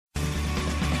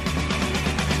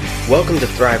Welcome to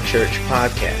Thrive Church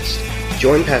Podcast.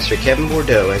 Join Pastor Kevin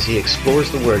Bordeaux as he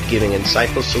explores the Word, giving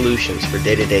insightful solutions for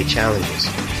day-to-day challenges.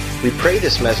 We pray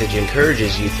this message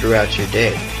encourages you throughout your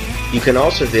day. You can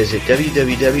also visit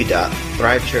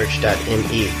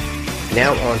www.thrivechurch.me.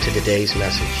 Now on to today's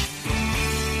message.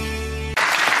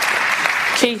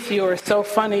 Keith, you are so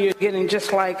funny. You're getting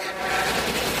just like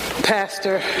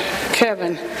Pastor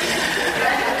Kevin.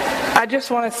 I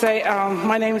just want to say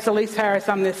my name is Elise Harris.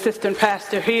 I'm the assistant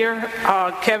pastor here.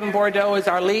 Kevin Bordeaux is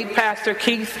our lead pastor.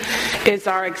 Keith is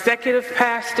our executive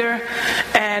pastor.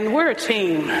 And we're a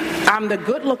team. I'm the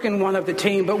good-looking one of the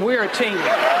team, but we're a team.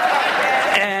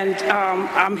 And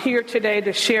I'm here today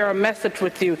to share a message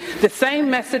with you. The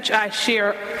same message I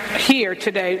share here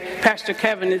today, Pastor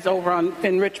Kevin is over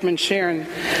in Richmond sharing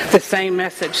the same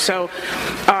message. So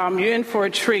you're in for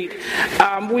a treat.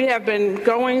 We have been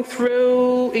going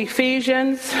through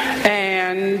Ephesians,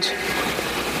 and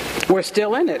we're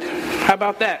still in it. How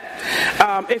about that?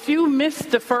 If you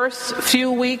missed the first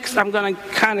few weeks, I'm going to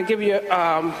kind of give you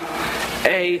a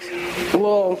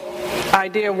little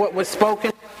idea of what was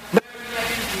spoken.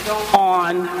 Go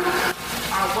on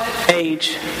our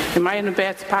webpage. Am I in a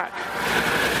bad spot?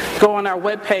 Go on our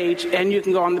webpage, and you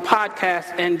can go on the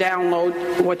podcast and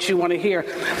download what you want to hear.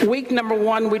 Week number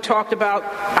 1, we talked about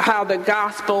how the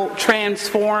gospel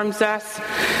transforms us.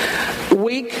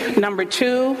 Week number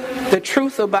 2, the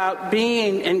truth about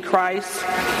being in Christ.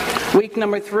 Week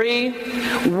number 3,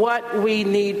 what we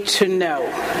need to know.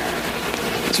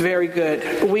 It's very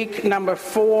good. Week number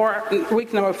 4,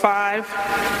 week number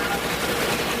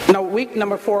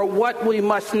 4, what we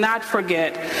must not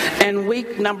forget. And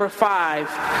week number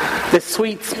 5, the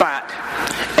sweet spot.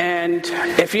 And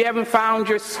if you haven't found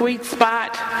your sweet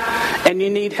spot and you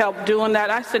need help doing that,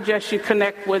 I suggest you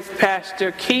connect with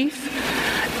Pastor Keith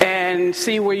and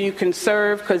see where you can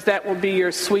serve, because that will be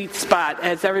your sweet spot.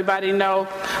 As everybody know,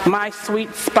 my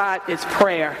sweet spot is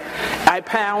prayer. I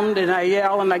pound and I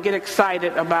yell and I get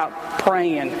excited about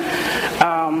praying.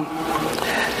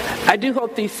 I do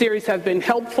hope these series have been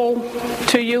helpful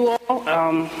to you all.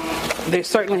 They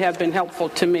certainly have been helpful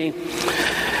to me.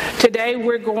 Today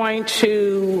we're going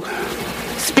to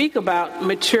speak about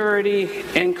maturity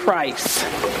in Christ.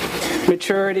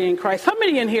 Maturity in Christ. How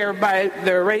many in here, by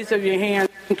the raise of your hand,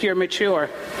 think you're mature?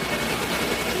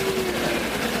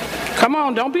 Come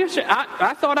on, don't be ashamed.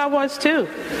 I thought I was too.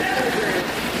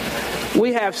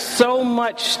 We have so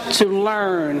much to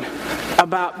learn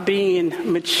about being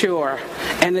mature,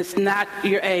 and it's not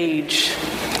your age.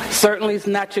 Certainly it's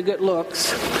not your good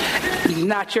looks,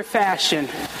 not your fashion.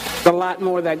 There's a lot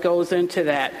more that goes into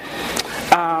that.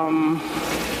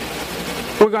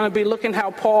 We're going to be looking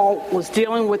how Paul was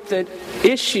dealing with the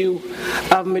issue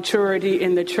of maturity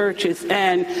in the churches,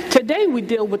 and today we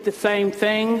deal with the same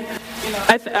thing.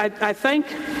 I think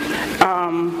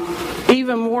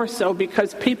even more so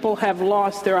because people have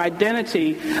lost their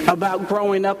identity about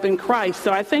growing up in Christ.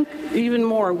 So I think even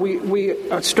more we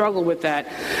struggle with that.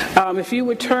 If you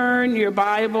would turn your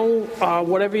Bible,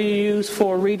 whatever you use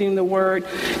for reading the Word,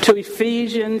 to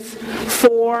Ephesians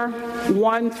 4,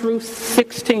 1 through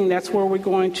 16. That's where we're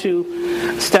going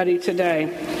to study today.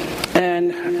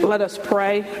 And let us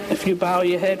pray. If you bow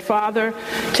your head. Father,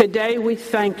 today we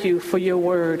thank you for your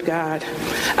word, God.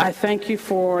 I thank you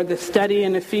for the study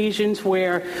in Ephesians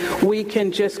where we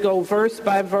can just go verse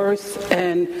by verse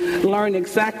and learn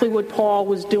exactly what Paul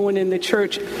was doing in the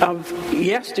church of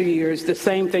yesteryears, the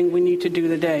same thing we need to do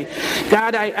today.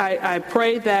 God, I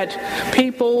pray that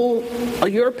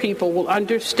your people will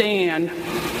understand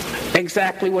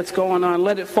exactly what's going on.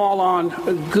 Let it fall on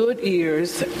good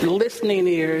ears, listening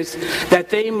ears, that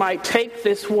they might take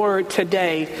this word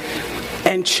today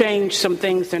and change some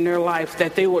things in their life,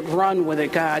 that they would run with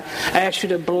it, God. I ask you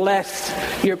to bless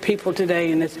your people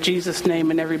today in this Jesus' name,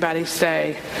 and everybody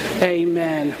say,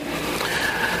 amen.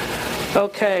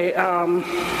 Okay,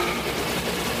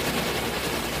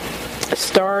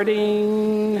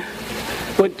 starting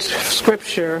with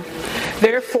scripture.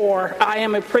 Therefore, I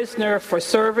am a prisoner for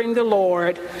serving the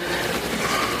Lord.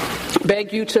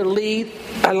 Beg you to lead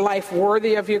a life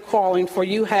worthy of your calling, for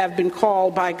you have been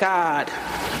called by God.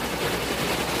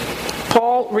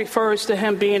 Paul refers to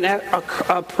him being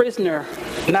a prisoner,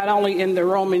 not only in the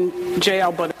Roman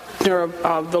jail, but a prisoner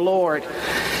of the Lord.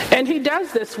 And he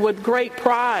does this with great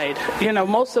pride. You know,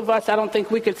 most of us, I don't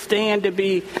think we could stand to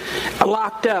be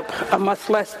locked up, much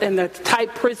less in the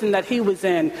tight prison that he was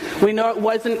in. We know it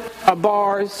wasn't a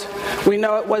bars. We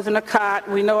know it wasn't a cot.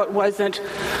 We know it wasn't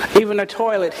even a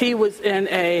toilet. He was in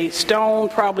a stone,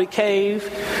 probably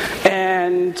cave,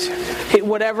 and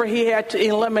whatever he had to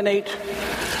eliminate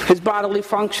His bodily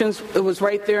functions, it was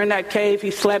right there in that cave. He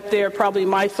slept there, probably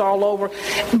mice all over.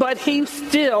 But he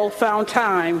still found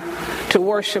time to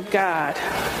worship God.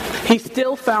 He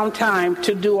still found time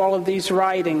to do all of these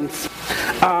writings.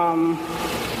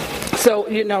 So,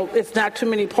 it's not too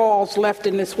many Pauls left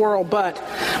in this world, but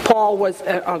Paul was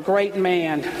a great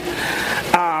man.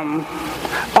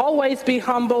 Always be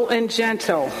humble and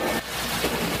gentle.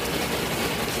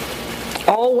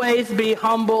 Always be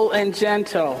humble and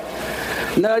gentle.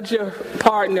 Nudge your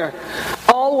partner.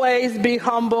 Always be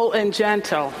humble and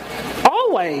gentle.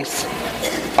 Always.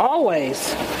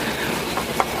 Always.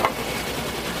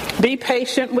 Be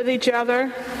patient with each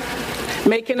other,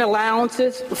 making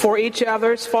allowances for each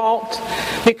other's faults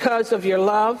because of your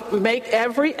love. Make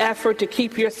every effort to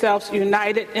keep yourselves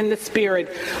united in the Spirit,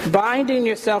 binding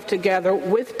yourself together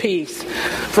with peace.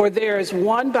 For there is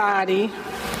one body,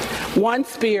 one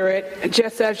Spirit,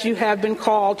 just as you have been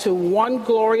called to one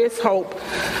glorious hope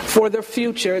for the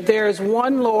future. There is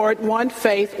one Lord, one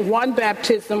faith, one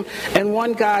baptism, and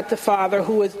one God the Father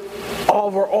who is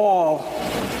over all.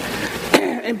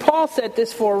 And Paul said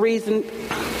this for a reason,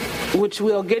 which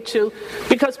we'll get to,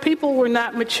 because people were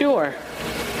not mature.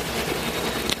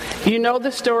 You know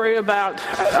the story about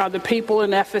the people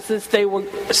in Ephesus. They were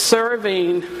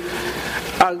serving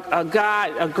a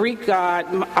god, a Greek god,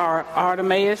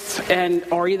 Artemis,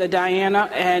 or either Diana.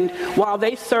 And while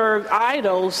they served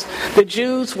idols, the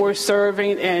Jews were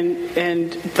serving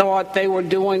and thought they were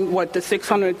doing what the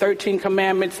 613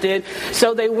 commandments did.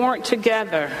 So they weren't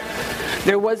together.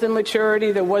 There wasn't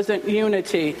maturity, there wasn't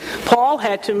unity. Paul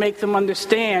had to make them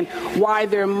understand why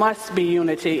there must be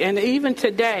unity. And even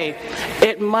today,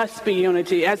 it must be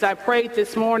unity. As I prayed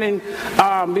this morning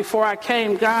before I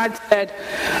came, God said,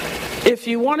 if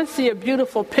you want to see a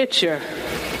beautiful picture,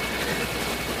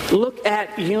 look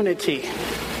at unity.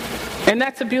 And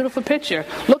that's a beautiful picture.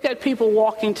 Look at people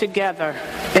walking together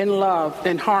in love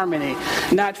and harmony,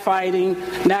 not fighting,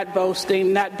 not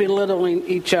boasting, not belittling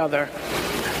each other.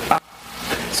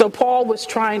 So Paul was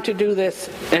trying to do this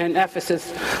in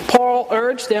Ephesus. Paul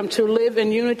urged them to live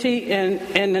in unity and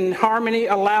in harmony,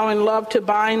 allowing love to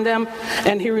bind them.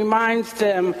 And he reminds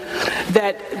them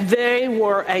that they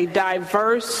were a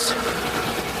diverse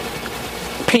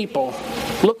people.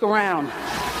 Look around.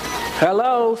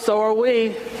 Hello, so are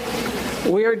we.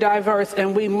 We are diverse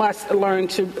and we must learn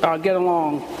to get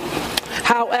along.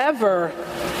 However,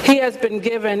 he has been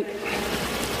given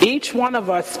each one of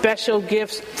us special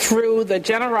gifts through the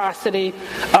generosity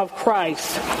of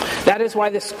Christ. That is why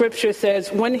the scripture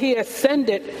says, when he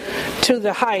ascended to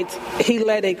the heights, he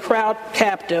led a crowd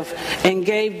captive and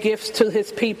gave gifts to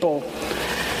his people.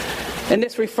 And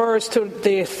this refers to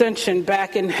the ascension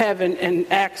back in heaven in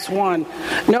Acts 1.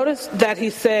 Notice that he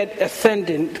said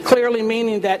ascended, clearly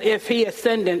meaning that if he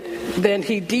ascended, then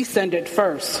he descended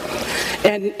first.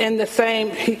 And in the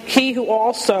same, he who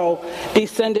also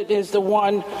descended is the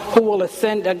one who will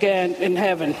ascend again in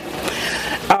heaven.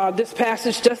 This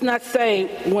passage does not say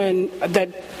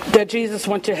that Jesus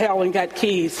went to hell and got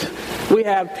keys. We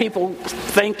have people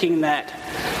thinking that.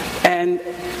 And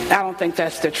I don't think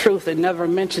that's the truth. It never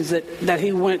mentions it, that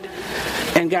he went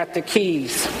and got the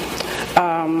keys.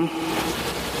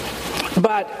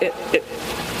 But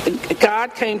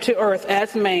God came to earth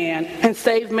as man and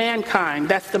saved mankind.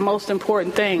 That's the most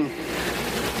important thing.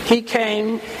 He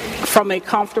came from a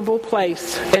comfortable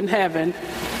place in heaven,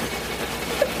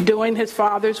 doing his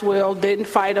Father's will, didn't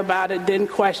fight about it, didn't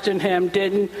question him,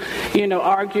 didn't,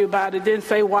 argue about it, didn't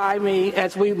say, why me,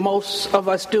 as most of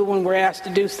us do when we're asked to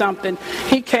do something.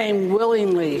 He came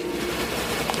willingly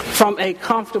from a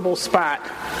comfortable spot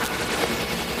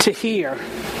to here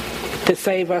to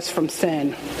save us from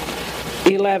sin.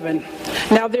 11.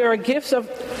 Now there are gifts of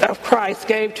Christ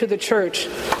gave to the church: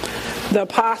 the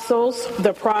apostles,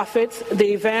 the prophets,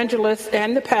 the evangelists,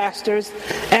 and the pastors,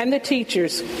 and the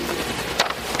teachers.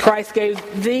 Christ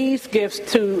gave these gifts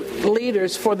to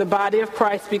leaders for the body of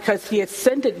Christ because he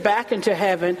ascended back into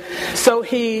heaven. So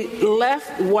he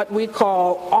left what we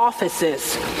call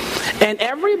offices. And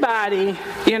everybody,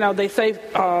 they say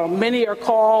many are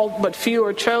called, but few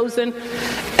are chosen.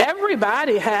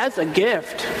 Everybody has a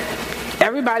gift.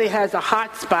 Everybody has a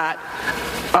hot spot,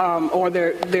 or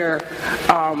their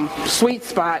sweet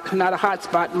spot. Not a hot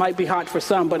spot, might be hot for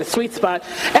some, but a sweet spot.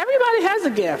 Everybody has a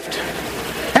gift.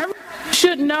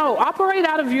 Should know, operate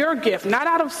out of your gift, not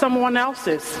out of someone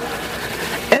else's.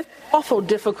 It's awful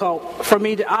difficult for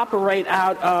me to operate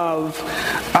out of,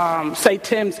 say,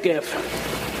 Tim's gift.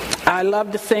 I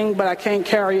love to sing, but I can't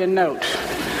carry a note.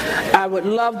 I would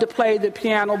love to play the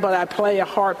piano, but I play a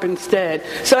harp instead.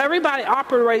 So everybody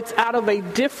operates out of a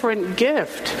different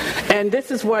gift. And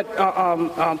this is what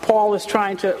Paul is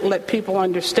trying to let people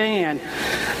understand.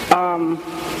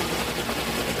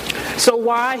 So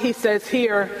why, he says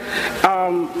here,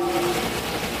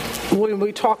 when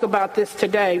we talk about this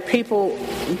today, people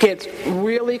get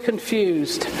really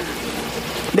confused.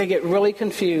 They get really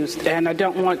confused, and I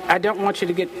don't want you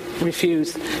to get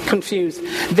confused.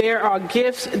 There are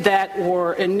gifts that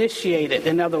were initiated,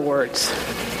 in other words.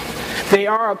 They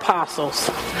are apostles,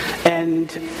 and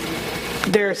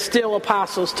they're still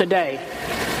apostles today.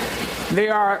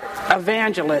 There are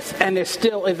evangelists, and they're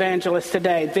still evangelists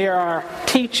today. There are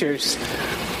teachers,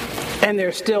 and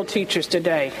they're still teachers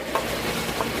today.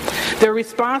 The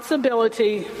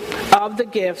responsibility of the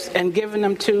gifts and given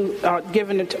them to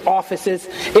offices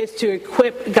is to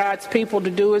equip God's people to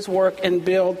do his work and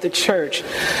build the church,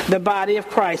 the body of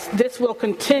Christ. This will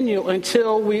continue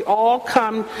until we all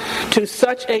come to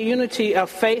such a unity of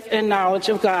faith and knowledge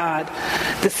of God,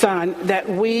 the Son, that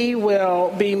we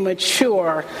will be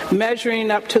mature, measuring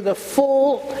up to the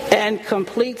full and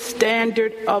complete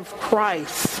standard of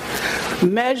Christ.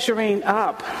 Measuring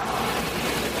up.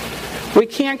 We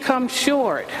can't come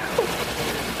short.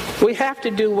 We have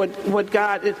to do what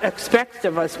God expects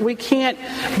of us. We can't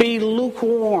be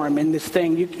lukewarm in this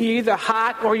thing. You're either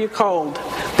hot or you're cold.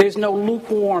 There's no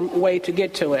lukewarm way to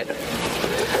get to it.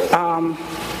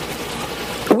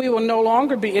 We will no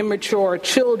longer be immature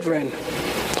children.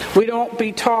 We don't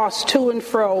be tossed to and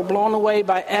fro, blown away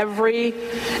by every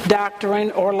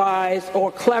doctrine or lies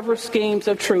or clever schemes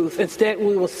of truth. Instead,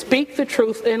 we will speak the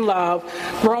truth in love,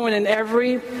 growing in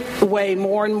every way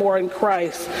more and more in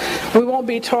Christ. We won't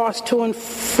be tossed to and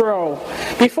fro.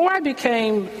 Before I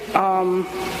became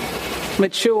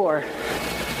mature,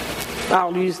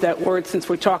 I'll use that word since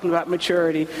we're talking about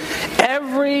maturity,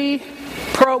 every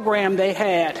program they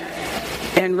had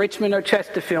in Richmond or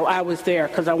Chesterfield, I was there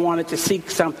because I wanted to seek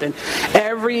something.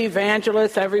 Every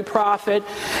evangelist, every prophet,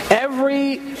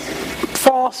 every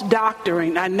false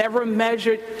doctrine, I never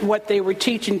measured what they were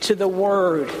teaching to the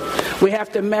word. We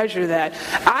have to measure that.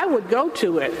 I would go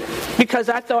to it because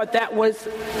I thought that was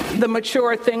the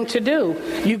mature thing to do.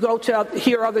 You go to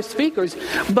hear other speakers.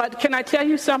 But can I tell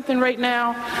you something right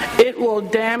now? It will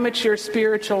damage your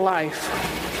spiritual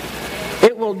life.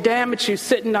 It will damage you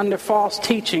sitting under false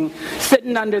teaching,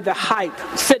 sitting under the hype,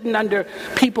 sitting under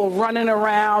people running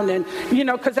around. And,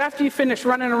 because after you finish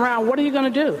running around, what are you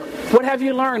going to do? What have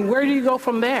you learned? Where do you go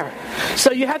from there?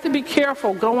 So you have to be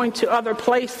careful going to other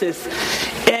places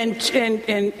and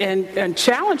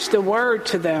challenge the word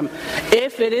to them.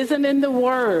 If it isn't in the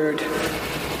word,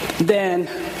 then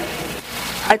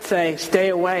I'd say stay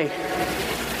away.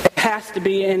 It has to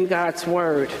be in God's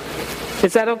word.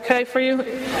 Is that okay for you?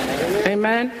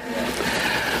 Amen.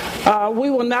 We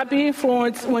will not be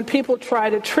influenced when people try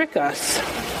to trick us.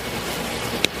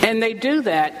 And they do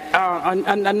that.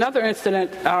 Another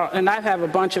incident, and I have a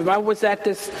bunch of them. I was at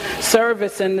this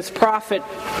service and this prophet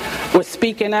was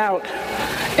speaking out.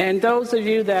 And those of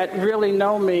you that really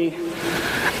know me,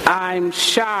 I'm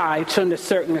shy to a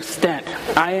certain extent.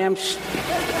 I am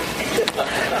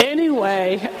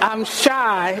Anyway, I'm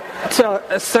shy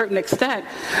to a certain extent,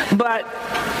 but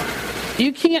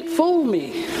you can't fool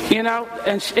me,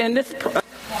 And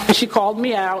she called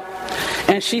me out,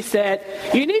 and she said,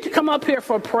 "You need to come up here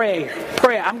for prayer.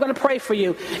 I'm going to pray for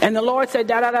you." And the Lord said,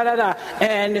 "Da da da da da,"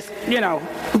 and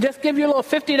just give you a little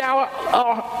 $50.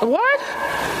 What?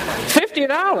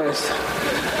 $50?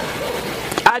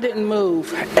 I didn't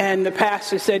move, and the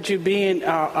pastor said, "You're being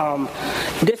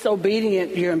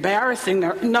disobedient. You're embarrassing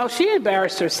her." No, she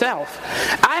embarrassed herself.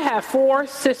 I have 4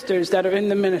 sisters that are in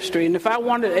the ministry, and if I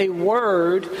wanted a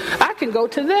word, I can go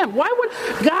to them.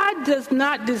 God does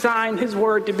not design his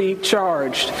word to be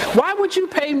charged. Why would you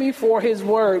pay me for his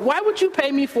word? Why would you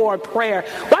pay me for a prayer?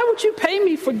 Why would you pay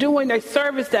me for doing a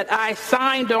service that I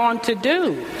signed on to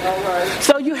do?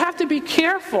 So you have to be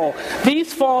careful.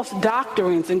 These false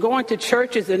doctrines and going to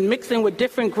churches and mixing with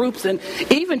different groups and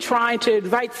even trying to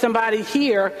invite somebody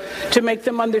here to make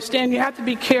them understand, you have to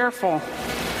be careful.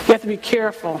 You have to be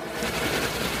careful.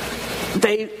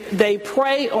 They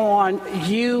prey on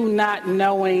you not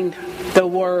knowing the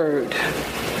word.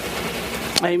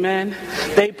 Amen.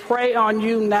 They prey on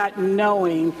you not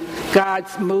knowing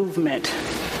God's movement.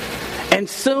 And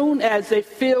soon as they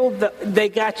feel they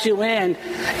got you in,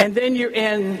 and then you're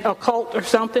in a cult or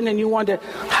something and you wonder,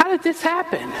 how did this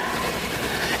happen?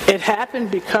 It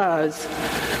happened because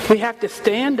we have to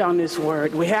stand on his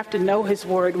word. We have to know his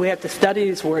word. We have to study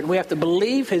his word. We have to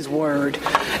believe his word.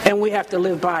 And we have to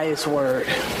live by his word.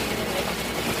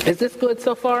 Is this good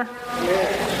so far?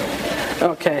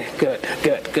 Okay, good.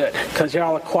 Because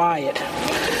y'all are quiet.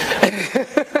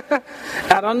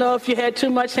 I don't know if you had too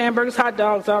much hamburgers, hot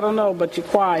dogs. I don't know, but you're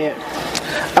quiet.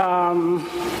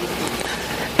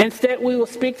 Instead, we will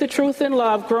speak the truth in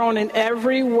love, growing in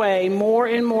every way more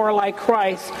and more like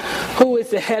Christ, who is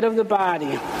the head of the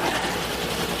body.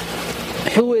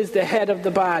 Who is the head of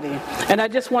the body. And I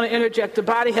just want to interject, the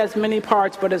body has many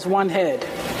parts, but it's one head.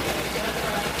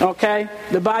 Okay?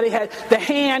 The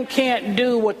hand can't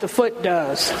do what the foot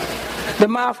does. The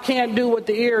mouth can't do what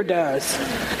the ear does.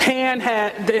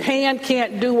 The hand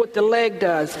can't do what the leg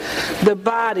does. The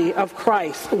body of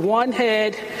Christ, one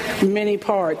head, many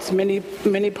parts,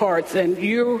 many parts, and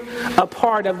you're a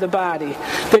part of the body.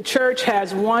 The church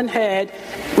has one head,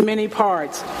 many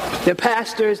parts. The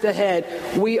pastor is the head.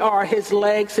 We are his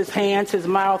legs, his hands, his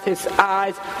mouth, his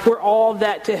eyes. We're all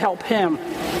that to help him.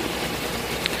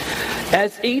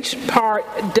 As each part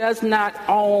does not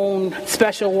own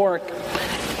special work,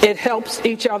 it helps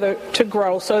each other to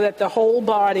grow so that the whole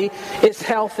body is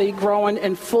healthy, growing,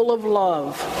 and full of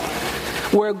love.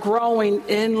 We're growing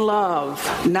in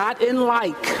love, not in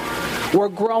like. We're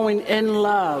growing in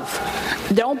love.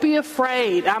 Don't be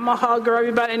afraid. I'm a hugger.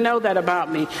 Everybody know that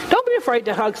about me. Don't be afraid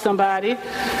to hug somebody.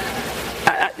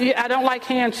 I don't like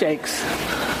handshakes.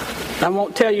 I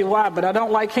won't tell you why, but I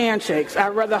don't like handshakes. I'd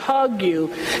rather hug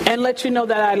you and let you know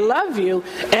that I love you.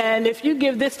 And if you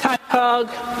give this type of hug,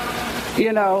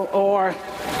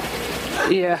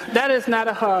 that is not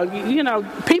a hug.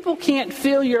 People can't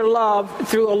feel your love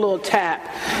through a little tap.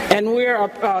 And we're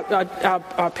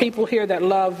a people here that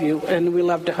love you, and we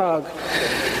love to hug.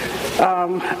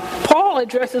 Paul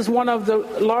addresses one of the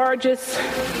largest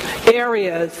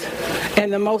areas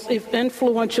and the most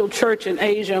influential church in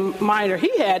Asia Minor.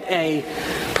 He had a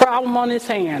problem on his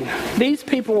hand. These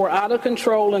people were out of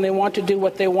control, and they wanted to do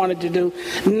what they wanted to do.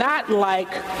 Not like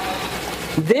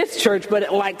this church,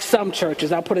 but like some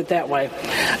churches, I'll put it that way.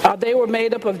 They were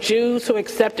made up of Jews who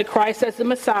accepted Christ as the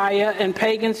Messiah and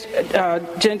pagans,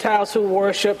 Gentiles who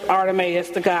worship Artemis,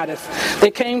 the goddess.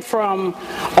 They came from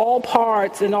all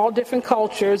parts and all different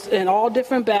cultures and all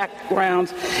different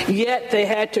backgrounds, yet they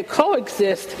had to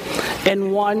coexist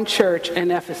in one church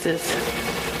in Ephesus.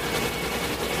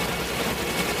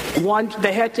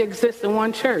 They had to exist in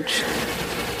one church.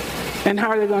 And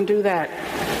how are they going to do that?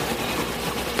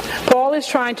 Paul is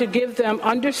trying to give them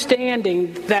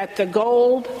understanding that the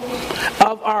goal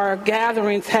of our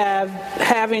gatherings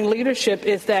having leadership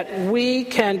is that we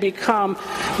can become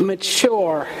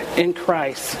mature in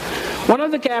Christ. One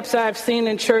of the gaps I've seen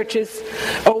in churches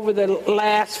over the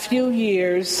last few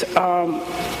years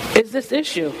is this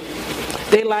issue.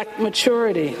 They lack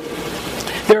maturity.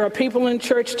 There are people in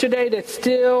church today that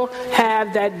still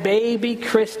have that baby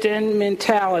Christian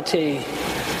mentality.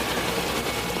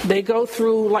 They go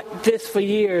through like this for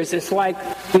years. It's like,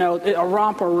 a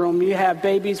romper room. You have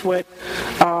babies with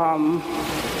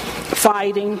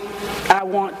fighting. I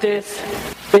want this.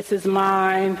 This is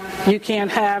mine. You can't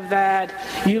have that.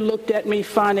 You looked at me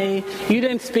funny. You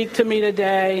didn't speak to me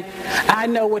today. I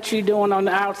know what you're doing on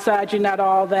the outside. You're not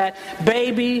all that.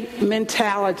 Baby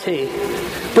mentality.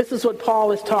 This is what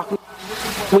Paul is talking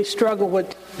about. We struggle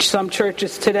with some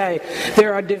churches today.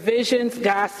 There are divisions,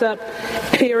 gossip,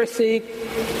 heresy,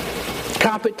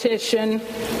 competition,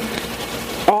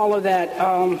 all of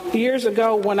that. Years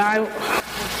ago when I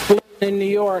lived in New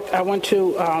York, I went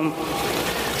to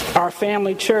our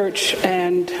family church,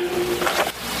 and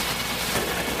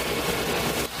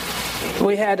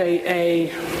we had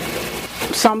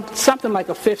something like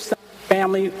a fifth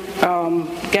family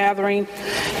gathering,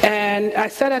 and I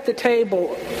sat at the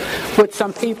table with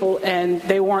some people, and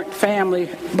they weren't family,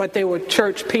 but they were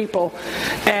church people,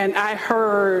 and I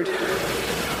heard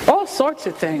all sorts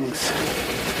of things,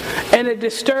 and it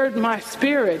disturbed my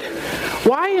spirit.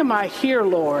 Why am I here,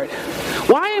 Lord?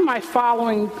 Why am I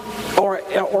following or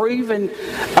even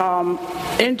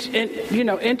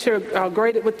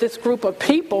integrated with this group of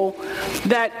people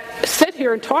that sit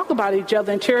here and talk about each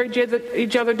other and tear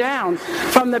each other down,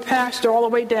 from the pastor all the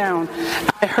way down?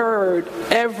 I heard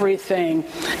everything,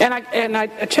 and I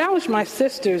challenged my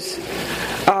sisters.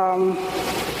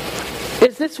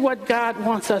 Is this what God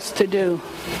wants us to do?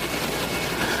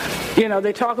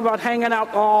 They talk about hanging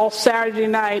out all Saturday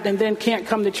night and then can't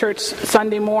come to church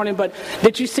Sunday morning, but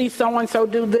did you see so-and-so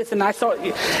do this? And I saw.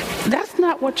 That's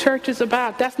not what church is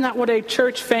about. That's not what a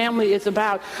church family is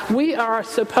about. We are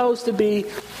supposed to be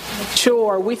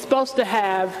mature. We're supposed to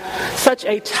have such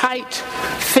a tight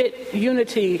fit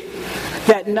unity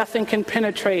that nothing can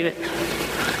penetrate it.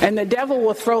 And the devil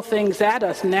will throw things at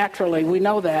us naturally. We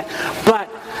know that. But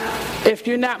If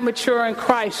you're not mature in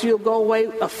Christ, you'll go away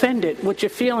offended with your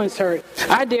feelings hurt.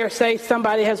 I dare say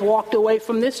somebody has walked away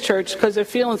from this church because their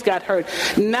feelings got hurt.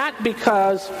 Not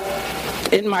because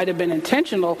it might have been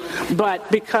intentional,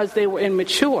 but because they were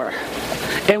immature.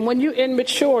 And when you're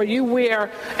immature, you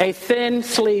wear a thin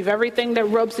sleeve. Everything that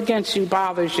rubs against you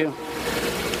bothers you.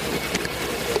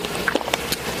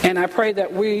 And I pray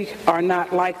that we are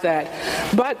not like that.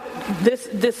 But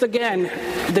this again,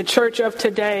 the church of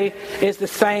today is the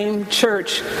same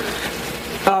church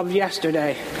of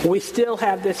yesterday. We still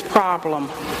have this problem.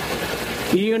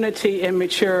 Unity and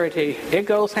maturity. It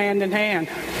goes hand in hand.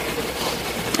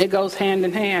 It goes hand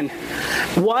in hand.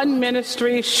 One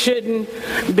ministry shouldn't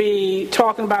be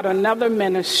talking about another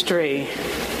ministry.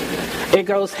 It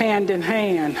goes hand in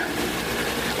hand.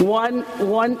 One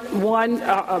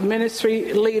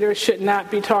ministry leader should not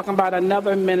be talking about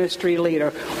another ministry leader.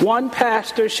 One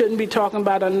pastor shouldn't be talking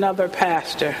about another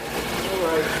pastor.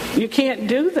 You can't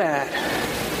do that.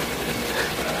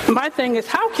 My thing is,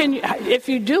 how can you, if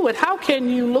you do it, how can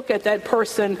you look at that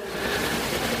person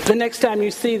the next time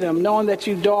you see them, knowing that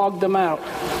you dogged them out?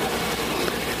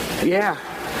 Yeah,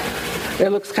 it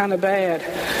looks kind of bad.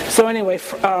 So anyway,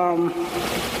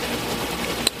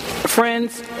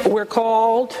 friends, we're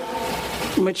called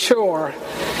mature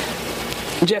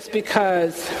just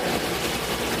because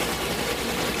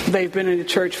they've been in the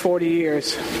church 40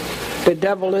 years. The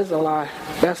devil is a lie.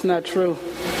 That's not true.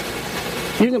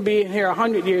 You can be in here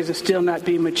 100 years and still not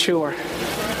be mature.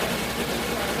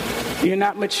 You're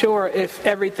not mature if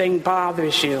everything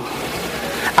bothers you.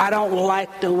 I don't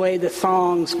like the way the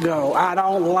songs go. I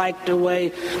don't like the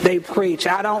way they preach.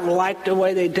 I don't like the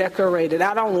way they decorate it.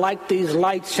 I don't like these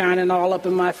lights shining all up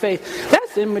in my face.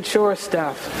 That's immature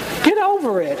stuff. Get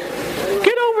over it.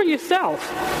 Get over yourself.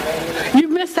 You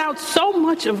miss out so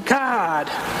much of God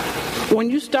when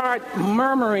you start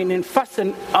murmuring and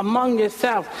fussing among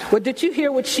yourself. Well, did you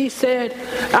hear what she said?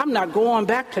 I'm not going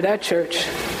back to that church.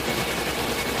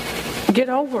 Get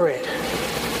over it.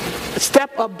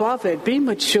 Step above it. Be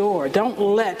mature. Don't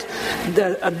let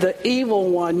the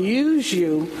evil one use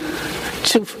you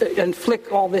to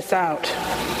inflict all this out.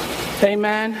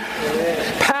 Amen?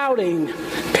 Pouting,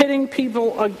 putting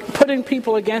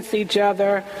people against each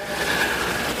other.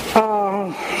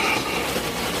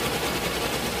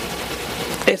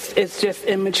 It's just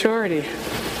immaturity.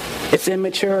 It's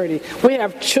immaturity. We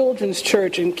have children's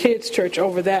church and kids' church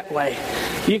over that way.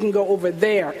 You can go over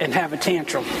there and have a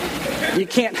tantrum. You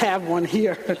can't have one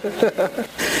here.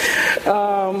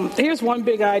 Here's one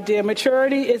big idea.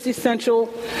 Maturity is essential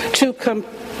to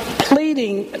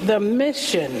completing the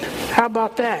mission. How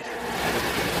about that?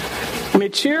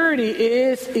 Maturity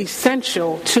is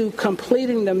essential to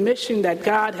completing the mission that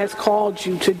God has called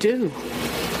you to do.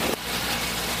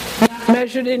 Not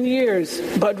measured in years,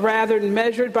 but rather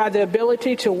measured by the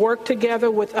ability to work together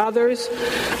with others,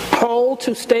 hold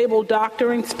to stable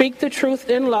doctrine, speak the truth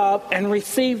in love, and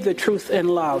receive the truth in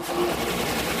love.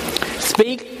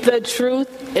 Speak the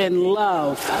truth in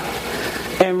love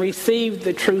and receive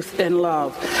the truth in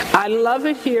love. I love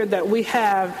it here that we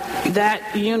have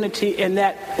that unity and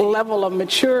that level of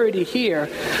maturity here,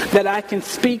 that I can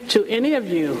speak to any of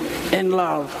you in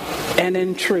love and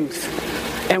in truth,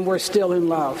 and we're still in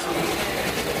love.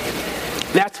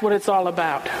 That's what it's all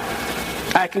about.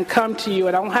 I can come to you,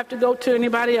 and I don't have to go to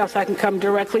anybody else. I can come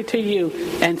directly to you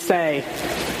and say,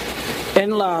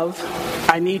 in love,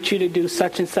 I need you to do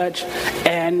such and such.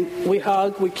 And we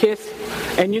hug, we kiss,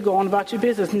 and you go on about your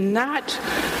business. Not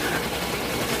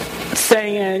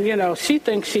saying, she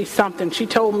thinks she's something. She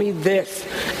told me this,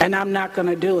 and I'm not going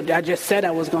to do it. I just said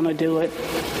I was going to do it.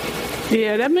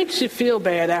 Yeah, that makes you feel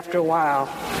bad after a while,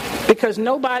 because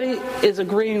nobody is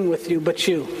agreeing with you but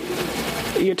you.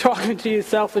 You're talking to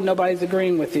yourself and nobody's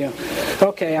agreeing with you.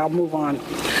 Okay, I'll move on.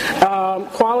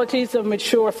 Qualities of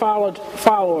mature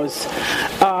followers.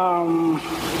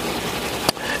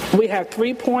 We have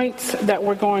 3 points that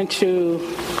we're going to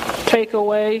take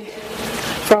away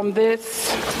from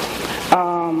this.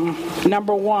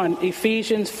 Number 1,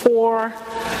 Ephesians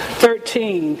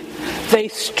 4:13. They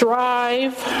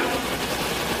strive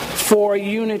for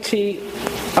unity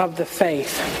of the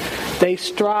faith. They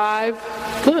strive,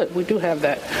 good, we do have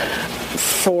that,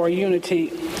 for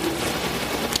unity.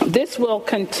 This will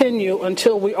continue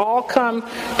until we all come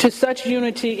to such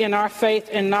unity in our faith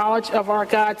and knowledge of our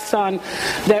God's Son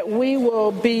that we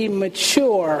will be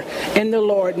mature in the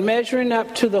Lord, measuring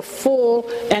up to the full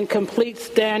and complete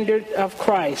standard of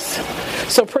Christ.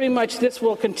 So pretty much this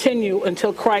will continue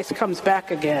until Christ comes back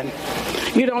again.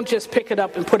 You don't just pick it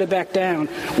up and put it back down.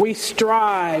 We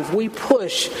strive, we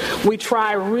push, we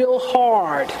try real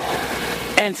hard,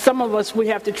 And some of us, we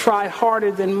have to try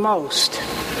harder than most.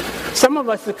 Some of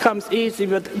us, it comes easy,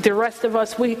 but the rest of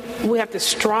us, we have to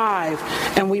strive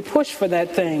and we push for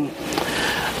that thing.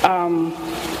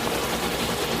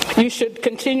 You should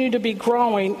continue to be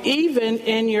growing even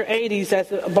in your 80s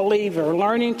as a believer,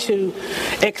 learning to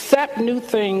accept new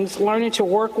things, learning to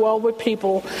work well with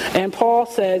people. And Paul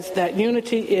says that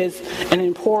unity is an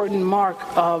important mark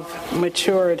of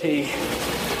maturity.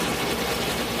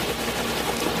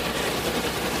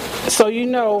 So you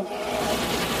know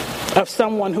of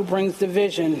someone who brings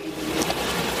division.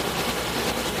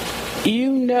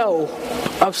 You know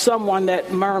of someone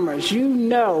that murmurs. You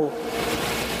know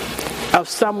of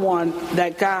someone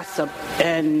that gossip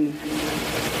and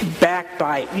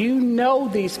backbite. You know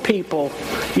these people.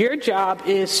 Your job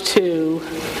is to,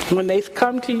 when they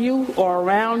come to you or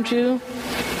around you,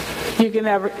 you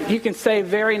can say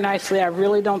very nicely, I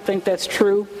really don't think that's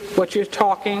true, what you're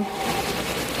talking,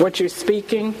 what you're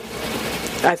speaking.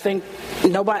 I think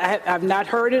I've not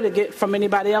heard it from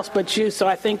anybody else but you, so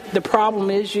I think the problem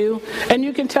is you. And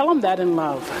you can tell them that in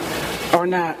love or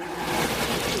not.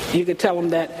 You can tell them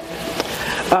that.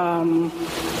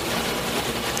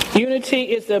 Unity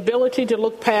is the ability to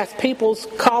look past people's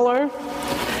color,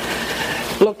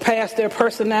 look past their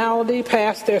personality,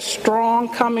 past their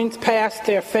shortcomings, past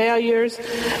their failures,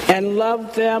 and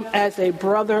love them as a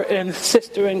brother and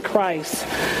sister in Christ.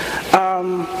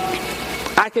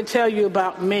 I can tell you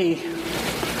about me.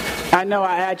 I know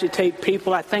I agitate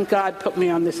people. I think God put me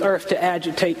on this earth to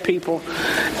agitate people.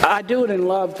 I do it in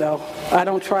love, though. I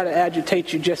don't try to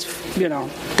agitate you just,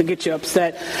 to get you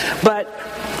upset. But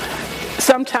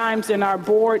sometimes in our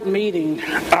board meeting,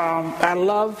 I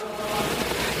love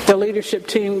the leadership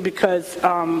team because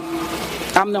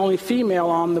I'm the only female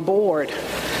on the board.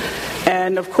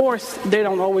 And, of course, they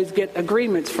don't always get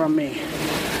agreements from me.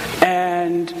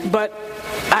 But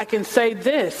I can say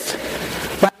this.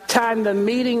 Time the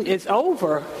meeting is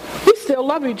over, we still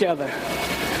love each other.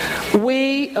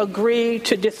 We agree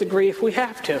to disagree if we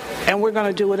have to, and we're going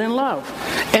to do it in love.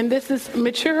 And this is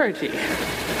maturity.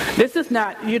 This is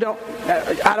not,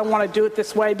 I don't want to do it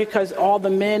this way because all the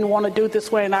men want to do it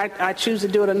this way and I choose to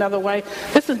do it another way.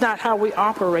 This is not how we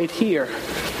operate here.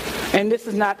 And this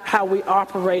is not how we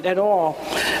operate at all.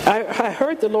 I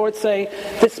heard the Lord say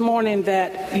this morning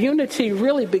that unity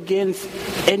really begins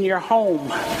in your home.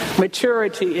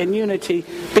 Maturity and unity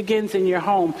begins in your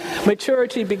home.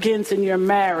 Maturity begins in your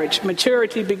marriage.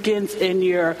 Maturity begins in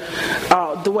your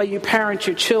the way you parent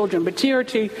your children.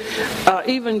 Maturity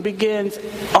even begins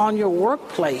on your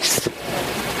workplace.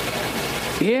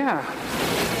 Yeah.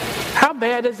 How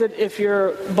bad is it if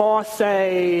your boss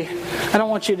say, I don't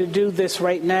want you to do this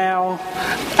right now.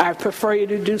 I prefer you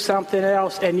to do something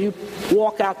else, and you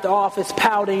walk out the office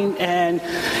pouting and,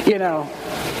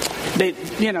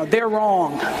 they're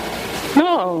wrong.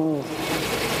 No,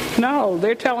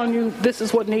 they're telling you this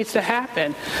is what needs to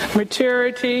happen.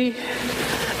 Maturity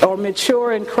or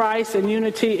mature in Christ and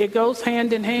unity, it goes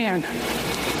hand in hand.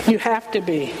 You have to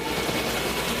be.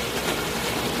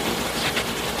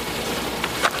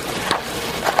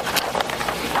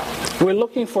 We're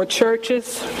looking for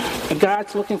churches,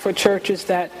 God's looking for churches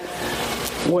that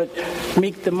would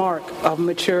meet the mark of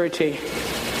maturity.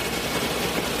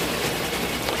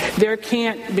 There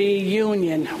can't be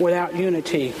union without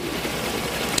unity.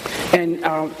 And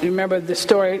remember the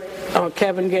story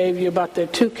Kevin gave you about the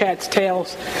two cats'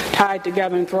 tails tied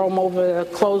together and throw them over the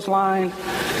clothesline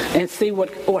and see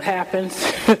what happens.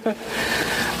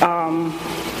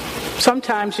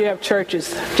 Sometimes you have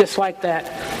churches just like that.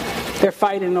 They're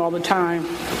fighting all the time.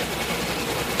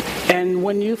 And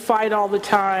when you fight all the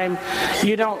time,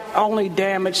 you don't only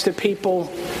damage the people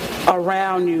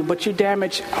around you, but you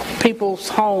damage people's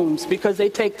homes because they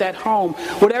take that home.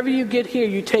 Whatever you get here,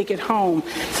 you take it home.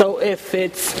 So if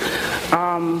it's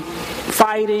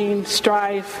fighting,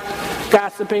 strife,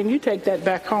 gossiping, you take that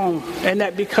back home, and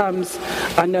that becomes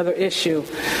another issue.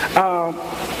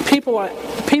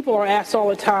 People are asked all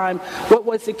the time, what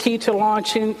was the key to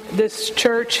launching this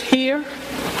church here?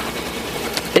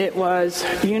 It was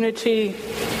unity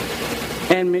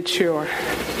and mature.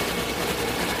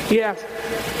 Yeah,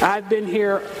 I've been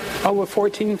here over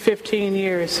 14, 15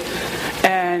 years,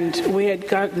 and we had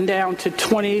gotten down to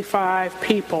 25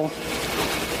 people.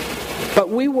 But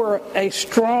we were a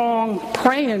strong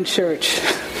praying church.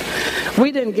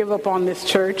 We didn't give up on this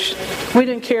church. We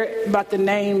didn't care about the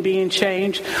name being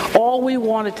changed. All we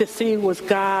wanted to see was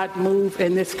God move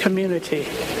in this community.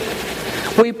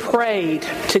 We prayed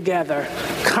together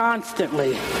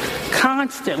constantly.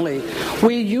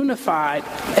 We unified,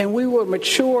 and we were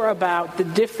mature about the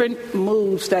different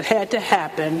moves that had to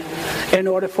happen in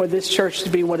order for this church to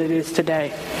be what it is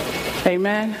today.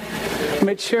 Amen?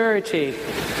 Maturity.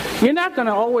 You're not going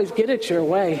to always get it your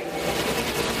way.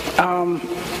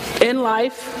 In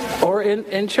life or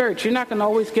in church, you're not going to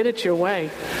always get it your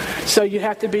way. So you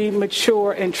have to be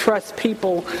mature and trust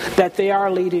people that they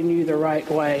are leading you the right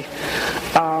way.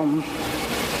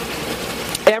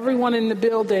 Everyone in the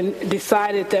building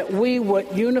decided that we would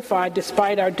unify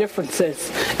despite our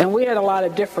differences. And we had a lot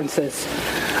of differences.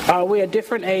 We had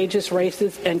different ages,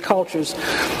 races, and cultures.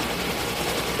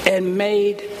 And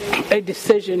made a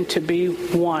decision to be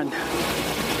one.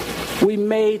 We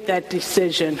made that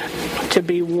decision to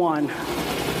be one.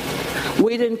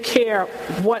 We didn't care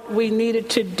what we needed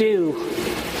to do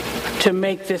to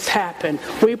make this happen.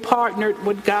 We partnered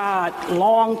with God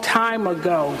long time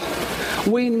ago.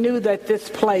 We knew that this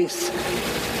place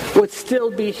would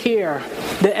still be here.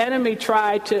 The enemy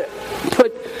tried to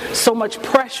put so much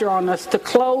pressure on us to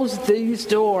close these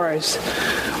doors.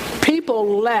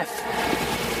 People left.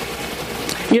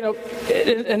 You know,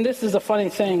 and this is a funny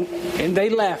thing. And they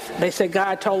left. They said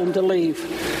God told them to leave.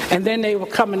 And then they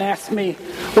would come and ask me,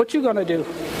 what you going to do?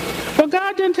 Well,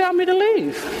 God didn't tell me to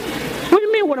leave. What do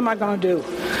you mean, what am I going to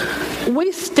do?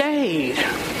 We stayed.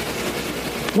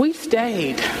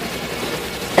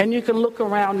 And you can look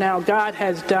around now. God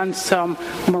has done some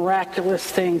miraculous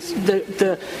things.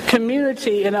 The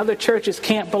community in other churches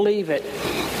can't believe it.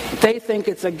 They think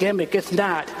it's a gimmick. It's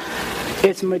not.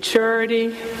 It's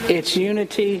maturity, it's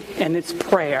unity, and it's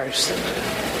prayers.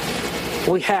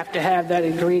 We have to have that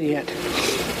ingredient.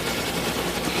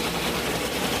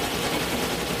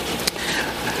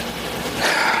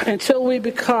 Until we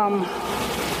become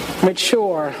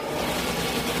mature.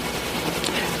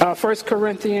 1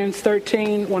 Corinthians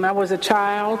 13, when I was a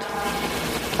child,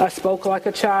 I spoke like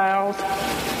a child.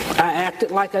 I acted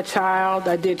like a child.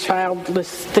 I did childish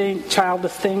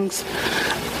things.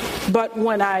 But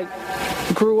when I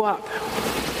grew up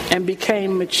and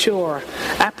became mature,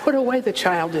 I put away the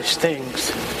childish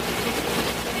things.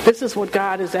 This is what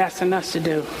God is asking us to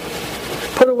do.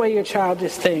 Put away your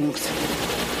childish things.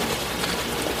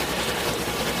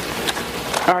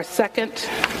 Our second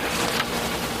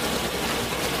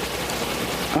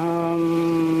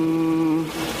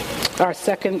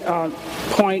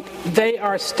point, they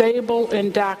are stable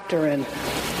in doctrine.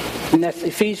 And that's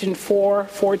Ephesians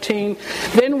 4:14.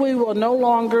 Then we will no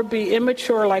longer be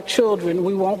immature like children.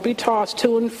 We won't be tossed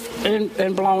to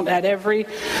and blown at every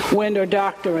wind or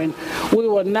doctrine. We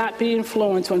will not be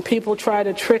influenced when people try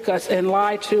to trick us and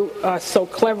lie to us so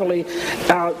cleverly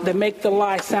that make the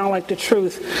lie sound like the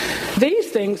truth.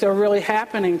 These things are really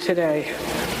happening today.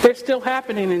 They're still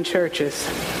happening in churches.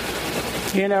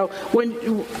 You know,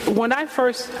 when I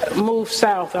first moved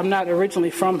south, I'm not originally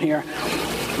from here.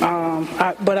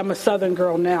 But I'm a Southern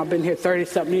girl now. I've been here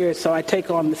 30-something years, so I take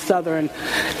on the Southern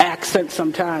accent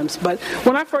sometimes. But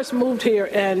when I first moved here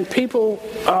and people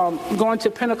going to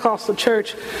Pentecostal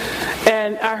church,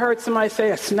 and I heard somebody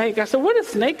say a snake, I said, what does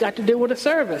snake got to do with a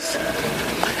service?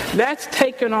 That's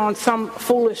taken on some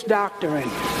foolish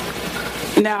doctrine.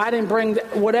 Now, I didn't bring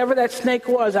whatever that snake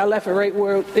was. I left it right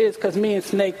where it is because me and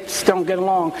snakes don't get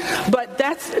along. But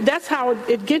that's how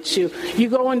it gets you. You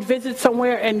go and visit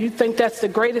somewhere and you think that's the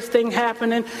greatest thing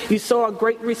happening. You saw a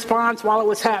great response while it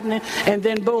was happening, and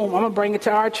then boom, I'm going to bring it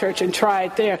to our church and try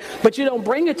it there. But you don't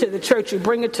bring it to the church. You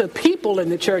bring it to people in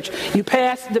the church. You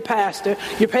pass the pastor.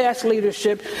 You pass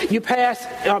leadership. You pass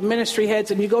ministry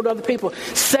heads, and you go to other people.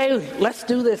 Say, let's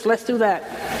do this. Let's do that.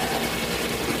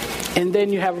 And then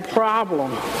you have a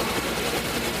problem.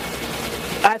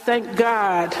 I thank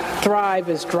God Thrive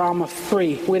is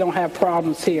drama-free. We don't have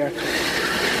problems here.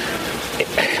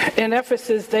 In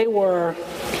Ephesus, they were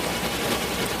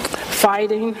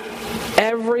fighting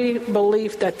every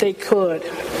belief that they could.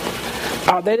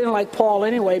 They didn't like Paul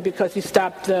anyway because he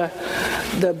stopped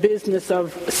the business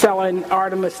of selling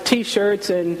Artemis T-shirts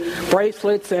and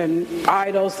bracelets and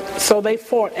idols. So they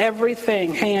fought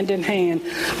everything hand in hand.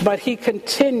 But he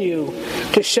continued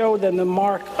to show them the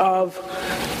mark of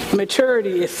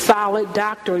maturity is solid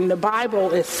doctrine. The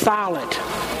Bible is solid.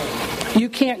 You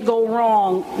can't go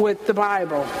wrong with the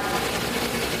Bible.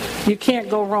 You can't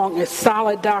go wrong. It's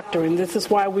solid doctrine. This is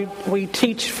why we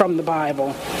teach from the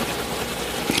Bible.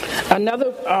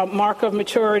 Another mark of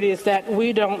maturity is that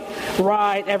we don't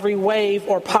ride every wave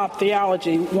or pop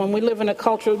theology. When we live in a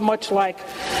culture much like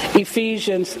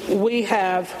Ephesians, we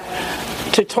have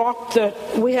to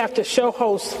show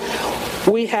hosts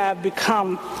we have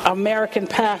become American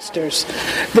pastors.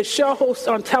 The show hosts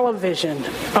on television,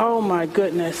 oh my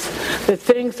goodness, the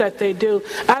things that they do.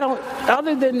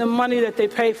 Other than the money that they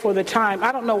pay for the time,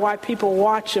 I don't know why people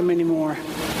watch them anymore.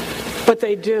 But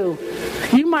they do.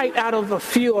 You might out of a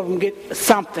few of them get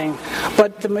something,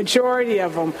 but the majority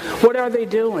of them, what are they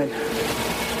doing?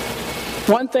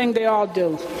 One thing they all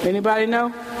do. Anybody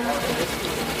know?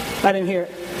 I didn't hear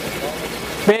it.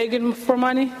 Begging for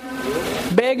money?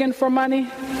 Begging for money?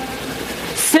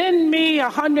 Send me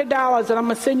 $100 and I'm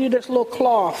going to send you this little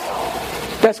cloth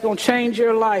that's going to change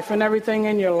your life and everything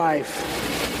in your life.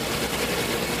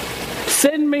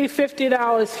 Send me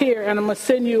 $50 here and I'm going to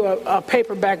send you a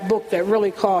paperback book that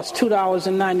really costs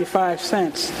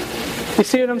 $2.95. You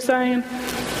see what I'm saying?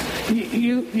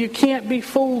 You can't be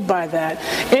fooled by that.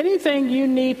 Anything you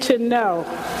need to know,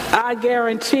 I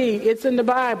guarantee it's in the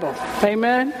Bible.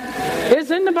 Amen?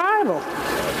 It's in the Bible.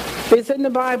 It's in the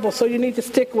Bible, so you need to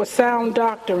stick with sound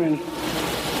doctrine.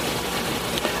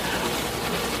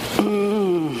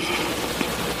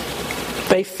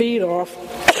 They feed off,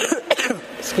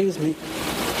 excuse me,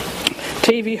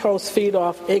 TV hosts feed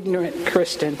off ignorant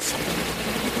Christians.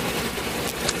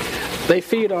 They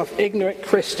feed off ignorant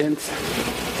Christians.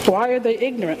 Why are they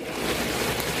ignorant?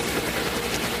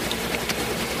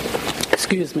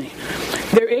 Excuse me.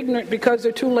 They're ignorant because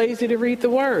they're too lazy to read the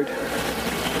Word.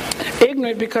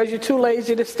 Ignorant because you're too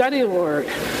lazy to study the Word.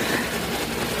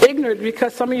 Ignorant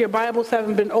because some of your Bibles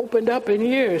haven't been opened up in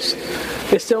years.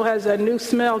 It still has that new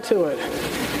smell to it.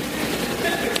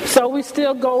 So we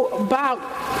still go about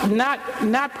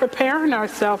not preparing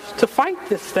ourselves to fight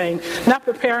this thing, not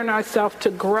preparing ourselves to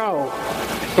grow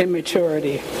in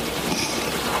maturity.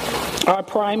 Our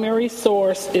primary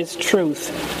source is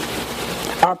truth.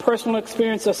 Our personal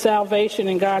experience of salvation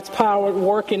and God's power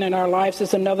working in our lives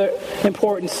is another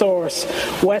important source.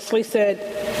 Wesley said,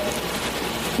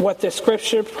 "What the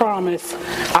Scripture promised,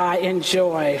 I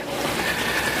enjoy."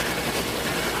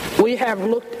 We have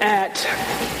looked at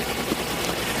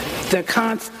the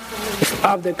concept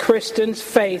of the Christian's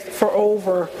faith for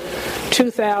over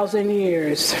 2,000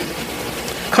 years.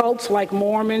 Cults like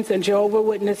Mormons and Jehovah's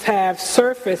Witnesses have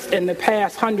surfaced in the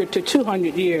past 100 to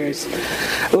 200 years.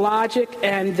 Logic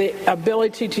and the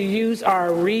ability to use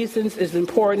our reasons is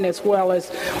important, as well as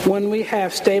when we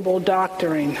have stable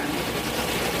doctrine.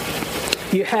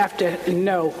 You have to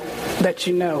know that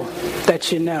you know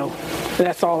that you know.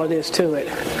 That's all it is to it.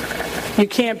 You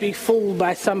can't be fooled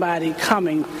by somebody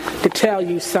coming to tell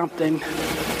you something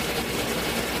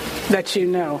that you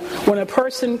know. When a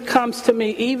person comes to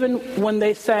me, even when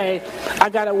they say, "I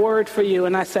got a word for you,"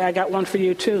 and I say, "I got one for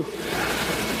you too,"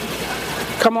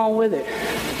 come on with it.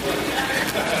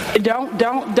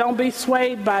 Don't be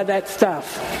swayed by that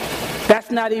stuff.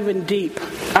 That's not even deep.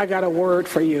 I got a word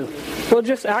for you. Well,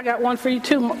 just, I got one for you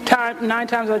too. 9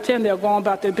 times out of 10, they'll go on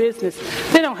about their business.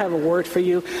 They don't have a word for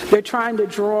you. They're trying to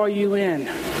draw you in.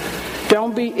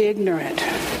 Don't be ignorant.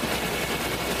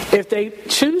 If they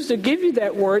choose to give you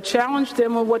that word, challenge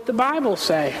them with what the Bible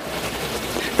say.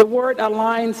 The word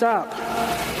aligns up.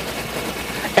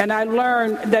 And I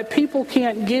learned that people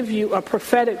can't give you a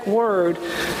prophetic word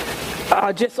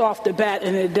just off the bat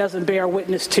and it doesn't bear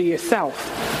witness to yourself.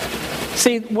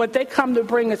 See, what they come to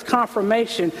bring is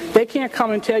confirmation. They can't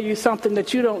come and tell you something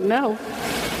that you don't know.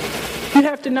 You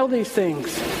have to know these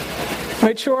things.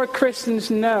 Mature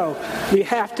Christians know. You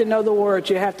have to know the word.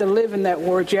 You have to live in that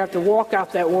word. You have to walk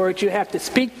out that word. You have to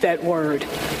speak that word.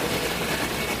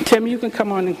 Tim, you can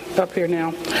come on up here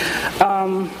now.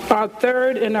 Our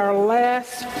third and our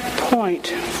last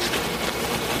point.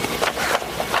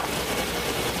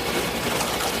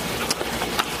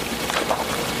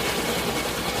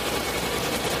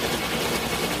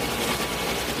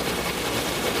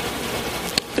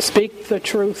 Speak the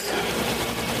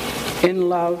truth in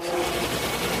love.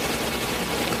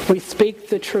 We speak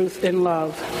the truth in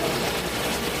love.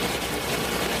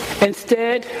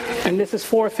 Instead, and this is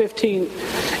 4:15,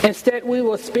 instead we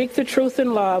will speak the truth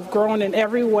in love, growing in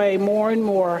every way more and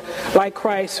more like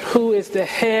Christ, who is the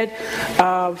head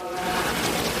of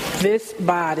this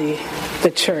body,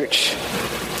 the church.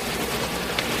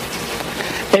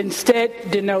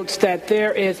 Instead denotes that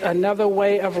there is another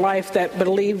way of life that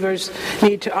believers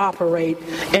need to operate.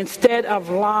 Instead of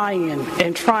lying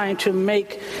and trying to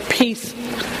make peace,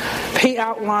 he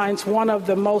outlines one of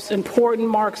the most important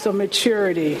marks of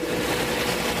maturity.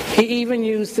 He even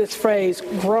used this phrase,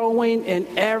 growing in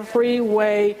every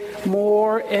way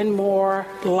more and more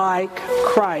like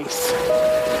Christ.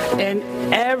 And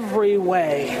every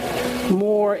way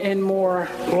more and more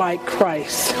like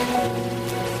Christ.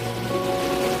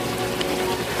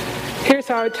 Here's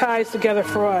how it ties together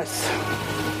for us.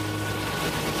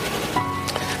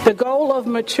 The goal of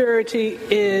maturity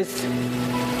is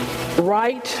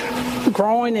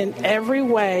growing in every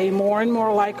way more and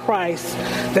more like Christ.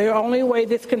 The only way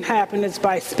this can happen is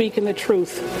by speaking the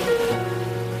truth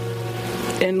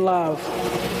in love.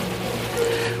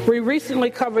 We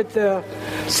recently covered the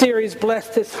series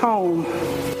Blessed is Home. To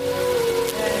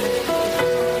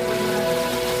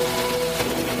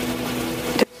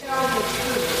tell the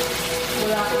truth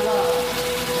without love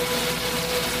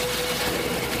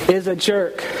is a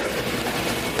jerk.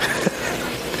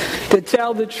 To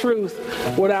tell the truth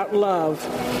without love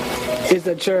is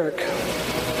a jerk.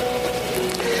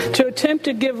 To attempt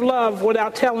to give love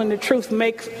without telling the truth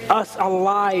makes us a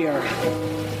liar.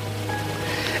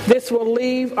 This will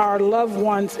leave our loved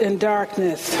ones in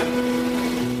darkness.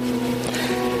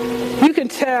 You can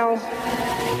tell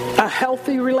a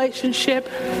healthy relationship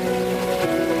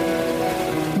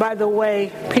by the way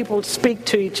people speak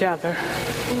to each other.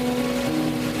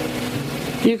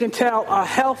 You can tell a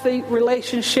healthy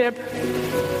relationship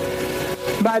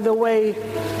by the way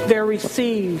they're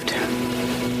received.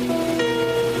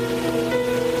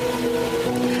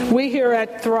 We here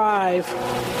at Thrive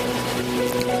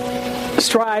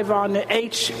strive on the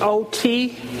HOT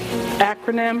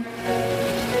acronym,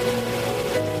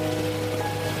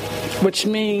 which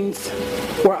means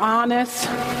we're honest,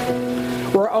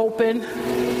 we're open,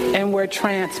 and we're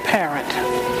transparent.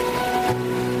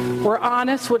 We're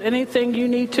honest with anything you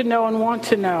need to know and want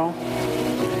to know.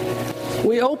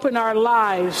 We open our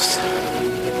lives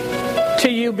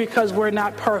to you because we're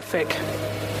not perfect.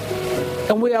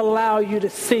 And we allow you to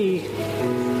see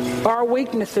our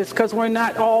weaknesses because we're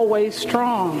not always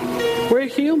strong. We're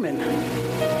human.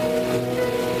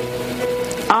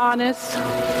 Honest,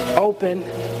 open,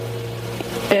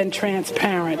 and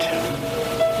transparent.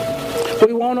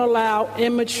 We won't allow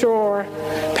immature,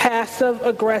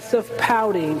 passive-aggressive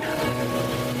pouting.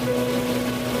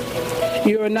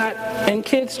 You are not in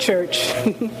kids' church.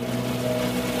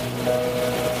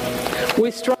 We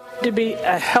strive to be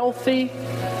a healthy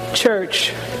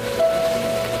church.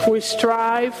 We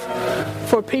strive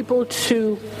for people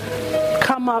to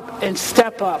come up and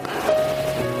step up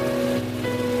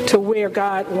to where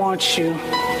God wants you.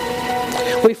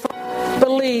 We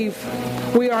believe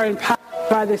we are empowered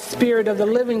by the Spirit of the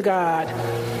living God.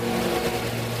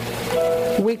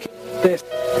 We can do this.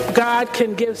 God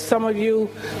can give some of you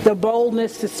the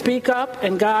boldness to speak up,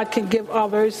 and God can give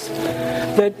others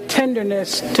the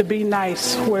tenderness to be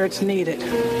nice where it's needed.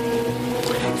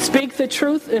 Speak the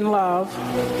truth in love.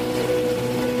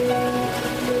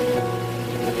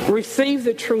 Receive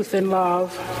the truth in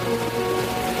love,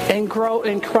 and grow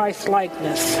in Christ's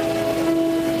likeness.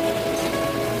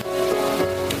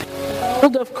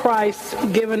 Of Christ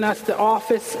given us the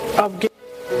office of gift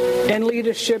and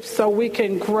leadership so we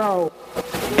can grow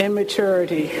in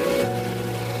maturity.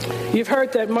 You've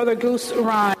heard that Mother Goose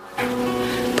rhyme,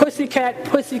 "Pussycat,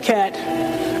 pussycat,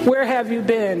 where have you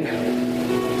been?"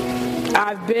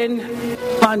 I've been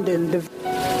London, the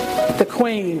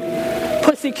Queen.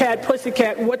 "Pussycat,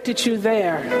 pussycat, what did you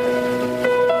there?"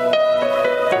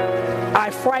 I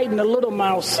frightened a little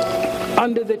mouse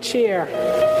under the chair.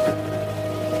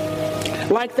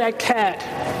 Like that cat,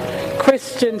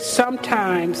 Christians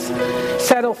sometimes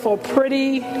settle for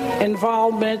pretty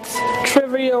involvements,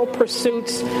 trivial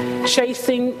pursuits,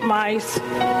 chasing mice,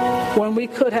 when we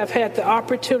could have had the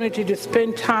opportunity to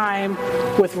spend time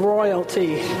with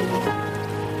royalty,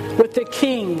 with the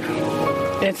King,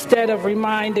 instead of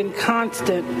reminding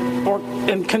constant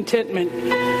and contentment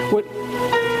with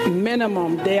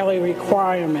minimum daily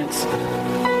requirements.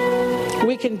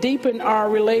 We can deepen our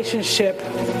relationship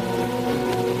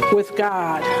with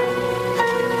God.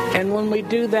 And when we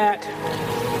do that,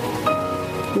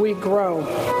 we grow.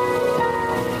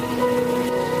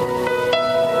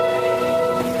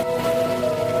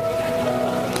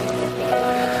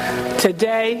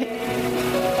 Today,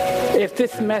 if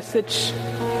this message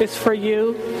is for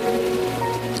you,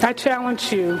 I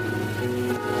challenge you,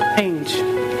 change.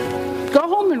 Go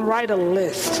home and write a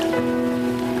list.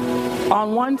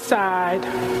 On one side,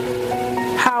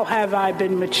 how have I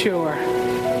been mature?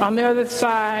 On the other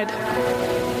side,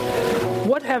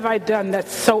 what have I done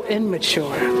that's so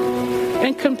immature?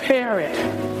 And compare it.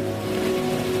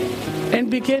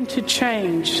 And begin to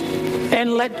change.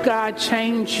 And let God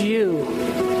change you.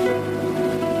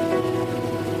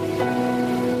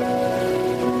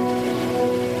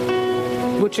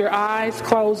 With your eyes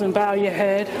closed and bow your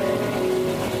head.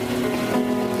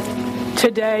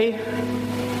 Today,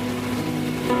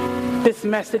 this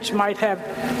message might have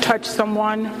touched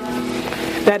someone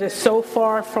that is so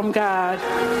far from God,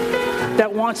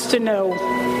 that wants to know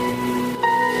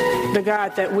the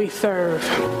God that we serve,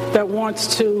 that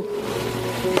wants to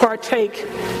partake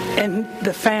in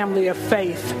the family of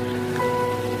faith,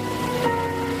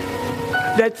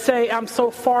 that say, I'm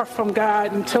so far from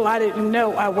God until I didn't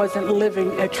know I wasn't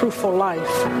living a truthful life,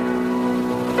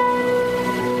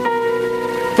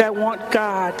 that want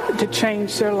God to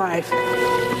change their life,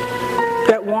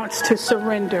 that wants to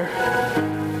surrender.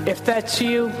 If that's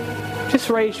you, just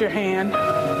raise your hand.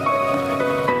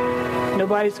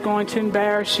 Nobody's going to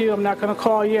embarrass you. I'm not going to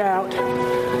call you out.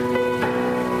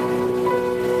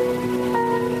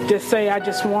 Just say, I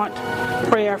just want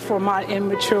prayer for my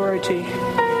immaturity.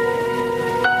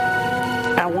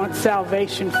 I want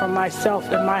salvation for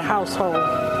myself and my household.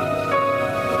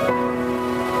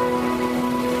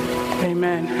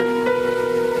 Amen.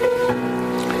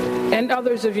 And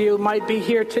others of you might be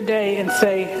here today and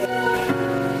say,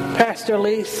 Pastor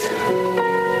Elise,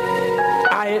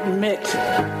 I admit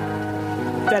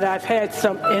that I've had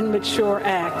some immature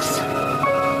acts.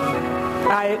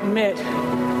 I admit,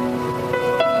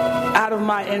 out of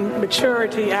my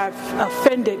immaturity, I've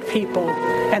offended people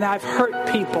and I've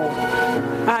hurt people.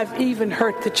 I've even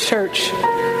hurt the church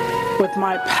with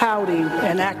my pouting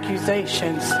and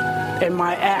accusations and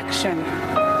my action.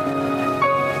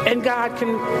 And God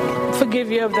can forgive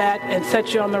you of that and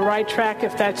set you on the right track.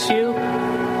 If that's you,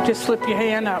 just slip your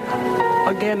hand up.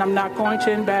 Again, I'm not going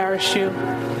to embarrass you.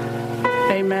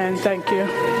 Amen. Thank you.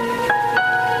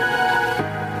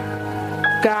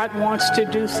 God wants to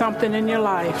do something in your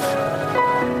life,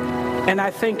 and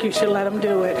I think you should let him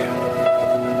do it.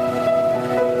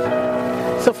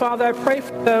 So, Father, I pray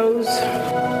for those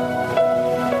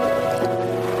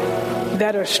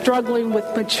that are struggling with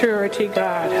maturity,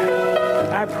 God.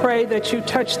 I pray that you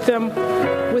touch them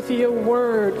with your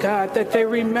word, God, that they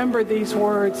remember these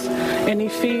words in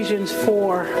Ephesians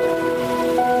 4.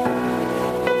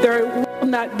 They will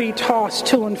not be tossed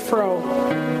to and fro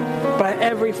by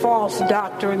every false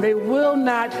doctrine. They will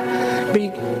not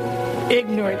be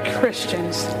ignorant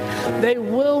Christians. They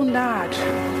will not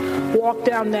walk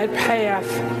down that path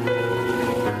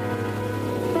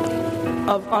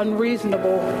of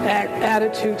unreasonable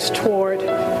attitudes toward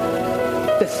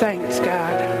the saints,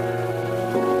 God.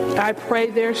 I pray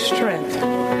their strength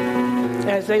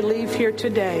as they leave here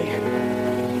today.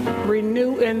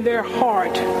 Renew in their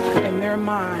heart and their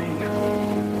mind.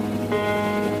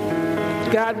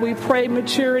 God, we pray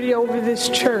maturity over this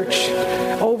church,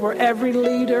 over every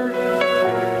leader,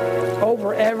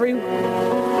 over every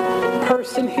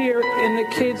person here in the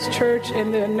kids' church,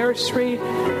 in the nursery,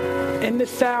 in the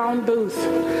sound booth,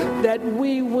 that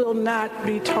we will not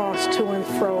be tossed to and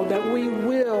fro, that we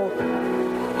will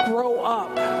grow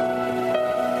up.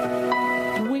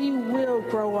 We will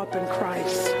grow up in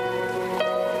Christ.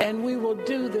 And we will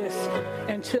do this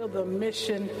until the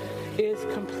mission is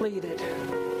completed.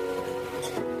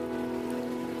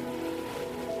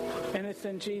 And it's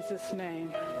in Jesus'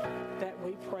 name that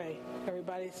we pray.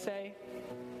 Everybody say...